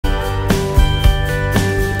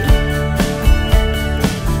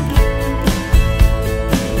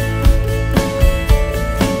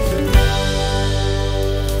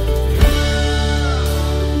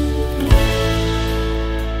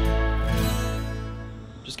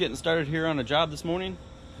Just getting started here on a job this morning.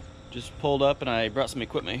 Just pulled up and I brought some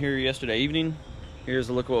equipment here yesterday evening. Here's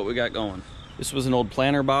a look at what we got going. This was an old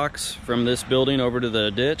planter box from this building over to the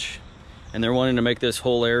ditch, and they're wanting to make this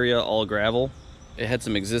whole area all gravel. It had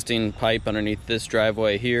some existing pipe underneath this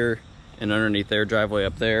driveway here and underneath their driveway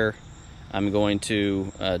up there. I'm going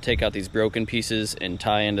to take out these broken pieces and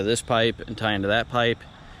tie into this pipe and tie into that pipe,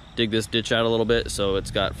 dig this ditch out a little bit so it's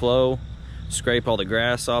got flow, scrape all the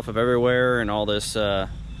grass off of everywhere and all this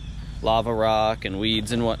lava rock and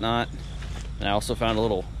weeds and whatnot. And I also found a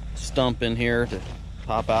little stump in here to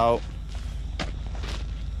pop out.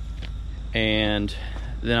 And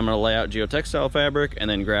then I'm going to lay out geotextile fabric and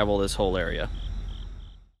then gravel this whole area.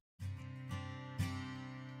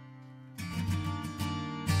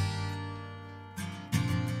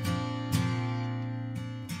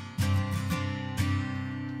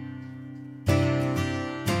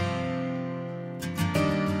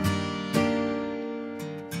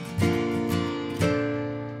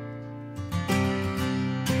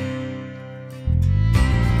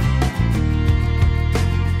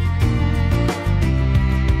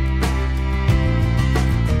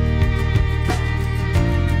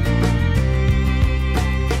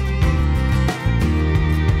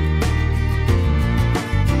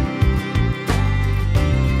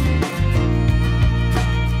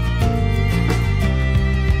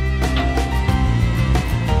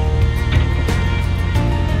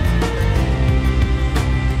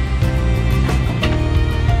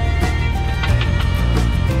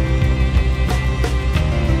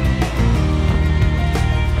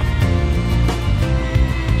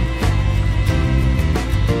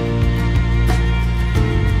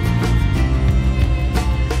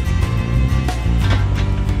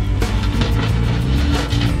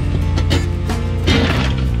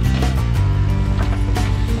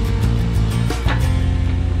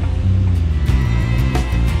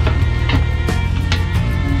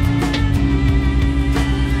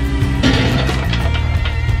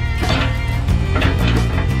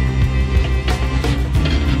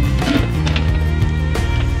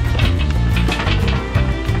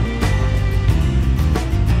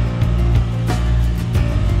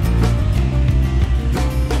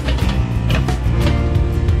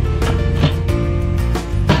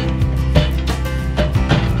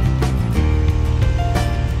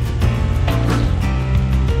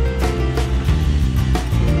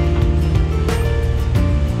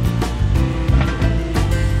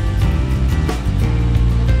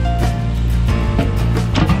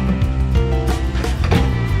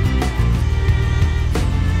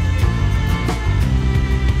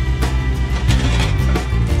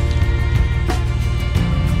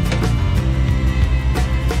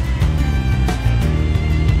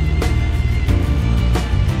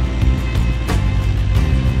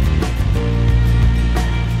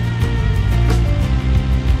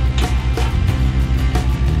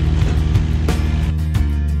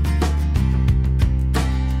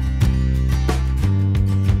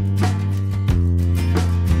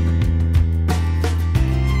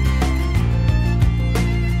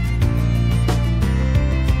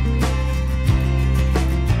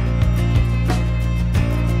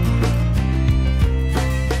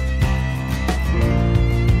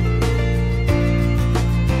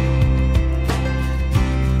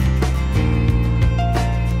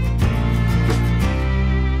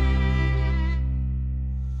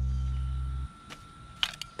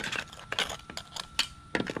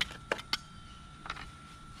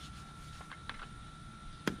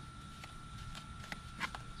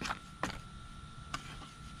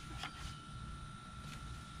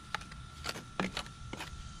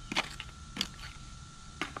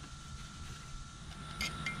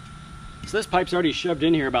 So this pipe's already shoved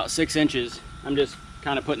in here about 6 inches. I'm just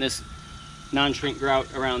kind of putting this non-shrink grout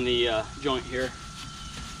around the joint here.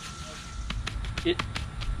 It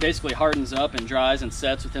basically hardens up and dries and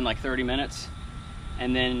sets within like 30 minutes.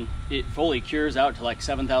 And then it fully cures out to like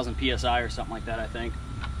 7,000 PSI or something like that, I think.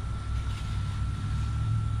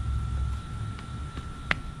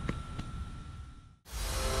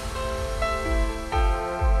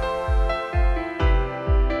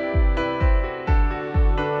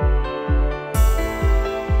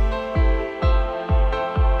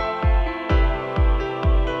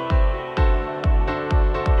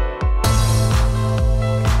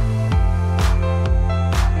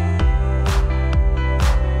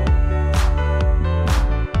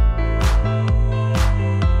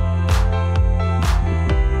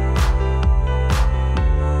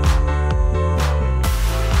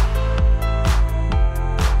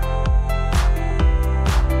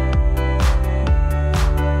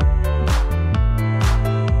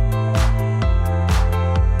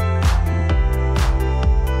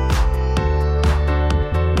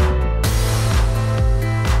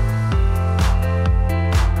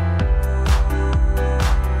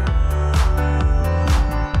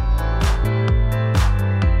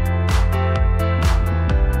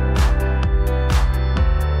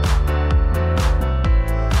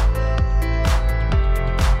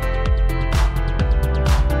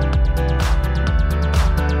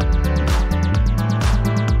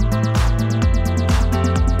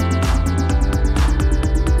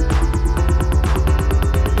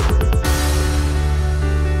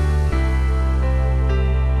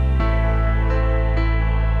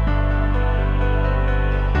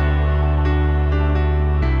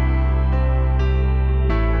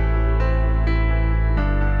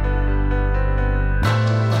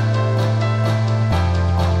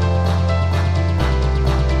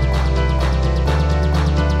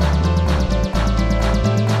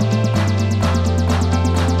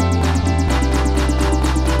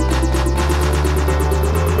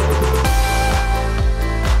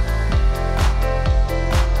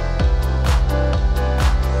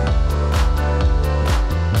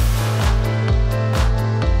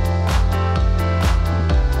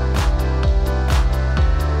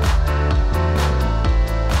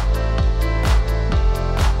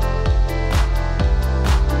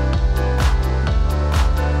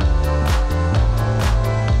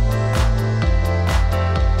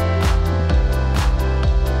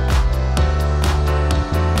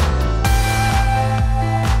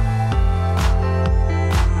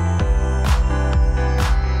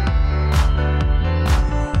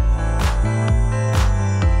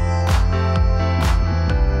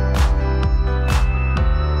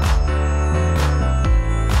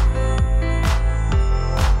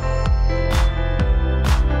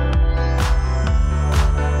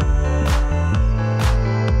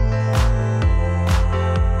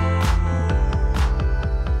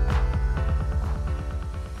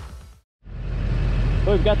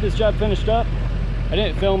 we've got this job finished up. I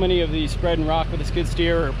didn't film any of the spreading rock with a skid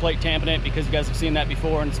steer or plate tamping it because you guys have seen that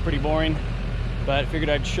before and it's pretty boring. But I figured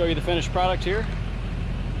I'd show you the finished product here.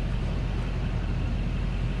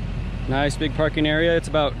 Nice big parking area. It's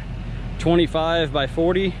about 25 by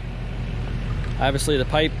 40. Obviously the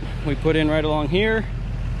pipe we put in right along here.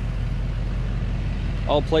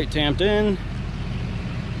 All plate tamped in.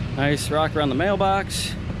 Nice rock around the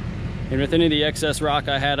mailbox. And with any of the excess rock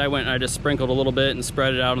I had, I went and I just sprinkled a little bit and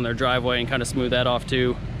spread it out on their driveway and kind of smoothed that off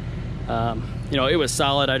too. You know, it was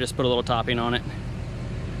solid. I just put a little topping on it.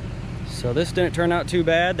 So this didn't turn out too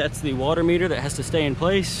bad. That's the water meter that has to stay in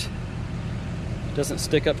place. It doesn't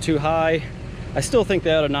stick up too high. I still think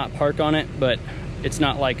they ought to not park on it, but it's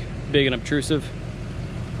not like big and obtrusive.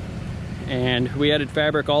 And we added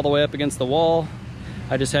fabric all the way up against the wall.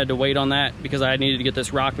 I just had to wait on that because I needed to get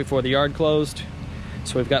this rock before the yard closed.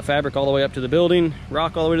 So we've got fabric all the way up to the building,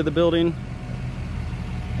 rock all the way to the building,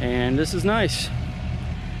 and this is nice.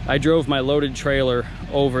 I drove my loaded trailer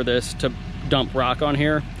over this to dump rock on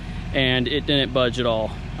here, and it didn't budge at all.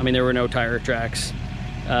 I mean, there were no tire tracks,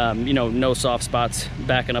 you know, no soft spots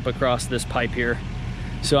backing up across this pipe here.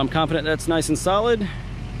 So I'm confident that's nice and solid,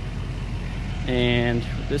 and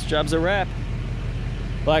this job's a wrap.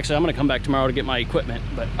 Well, actually, I'm gonna come back tomorrow to get my equipment,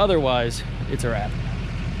 but otherwise, it's a wrap.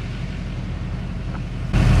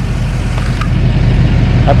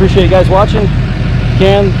 I appreciate you guys watching. If you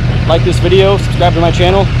can, like this video, subscribe to my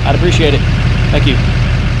channel. I'd appreciate it. Thank you.